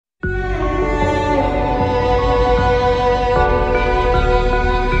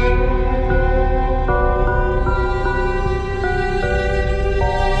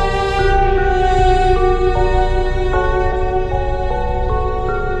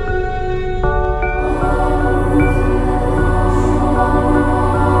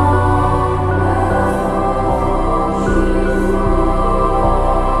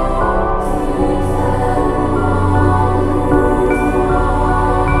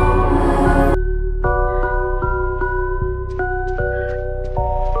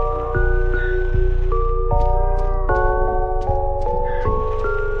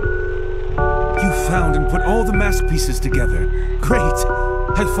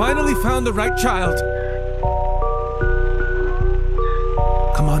finally found the right child.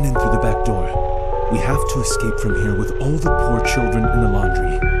 Come on in through the back door. We have to escape from here with all the poor children in the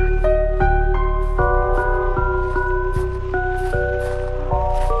laundry.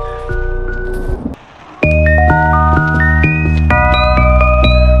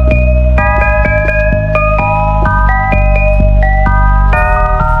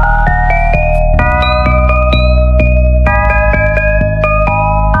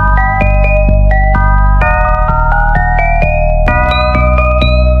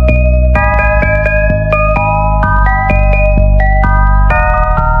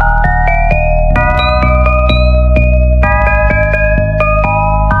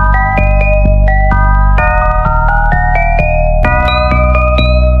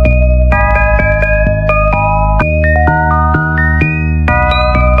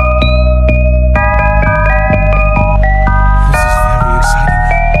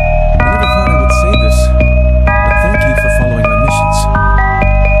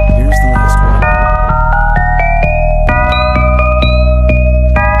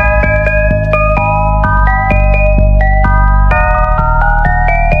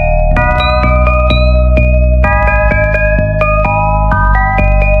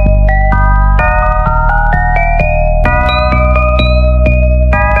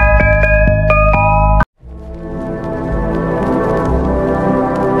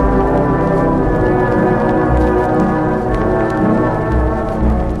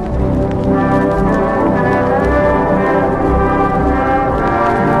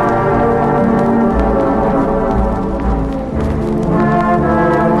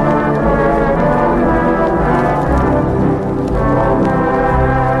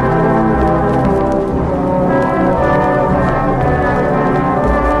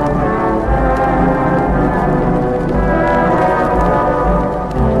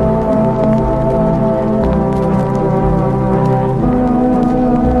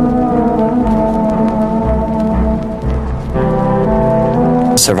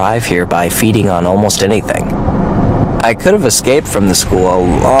 Survive here by feeding on almost anything. I could have escaped from the school a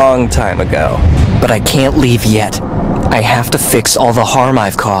long time ago, but I can't leave yet. I have to fix all the harm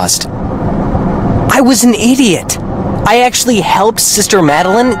I've caused. I was an idiot. I actually helped Sister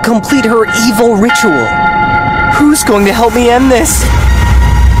Madeline complete her evil ritual. Who's going to help me end this?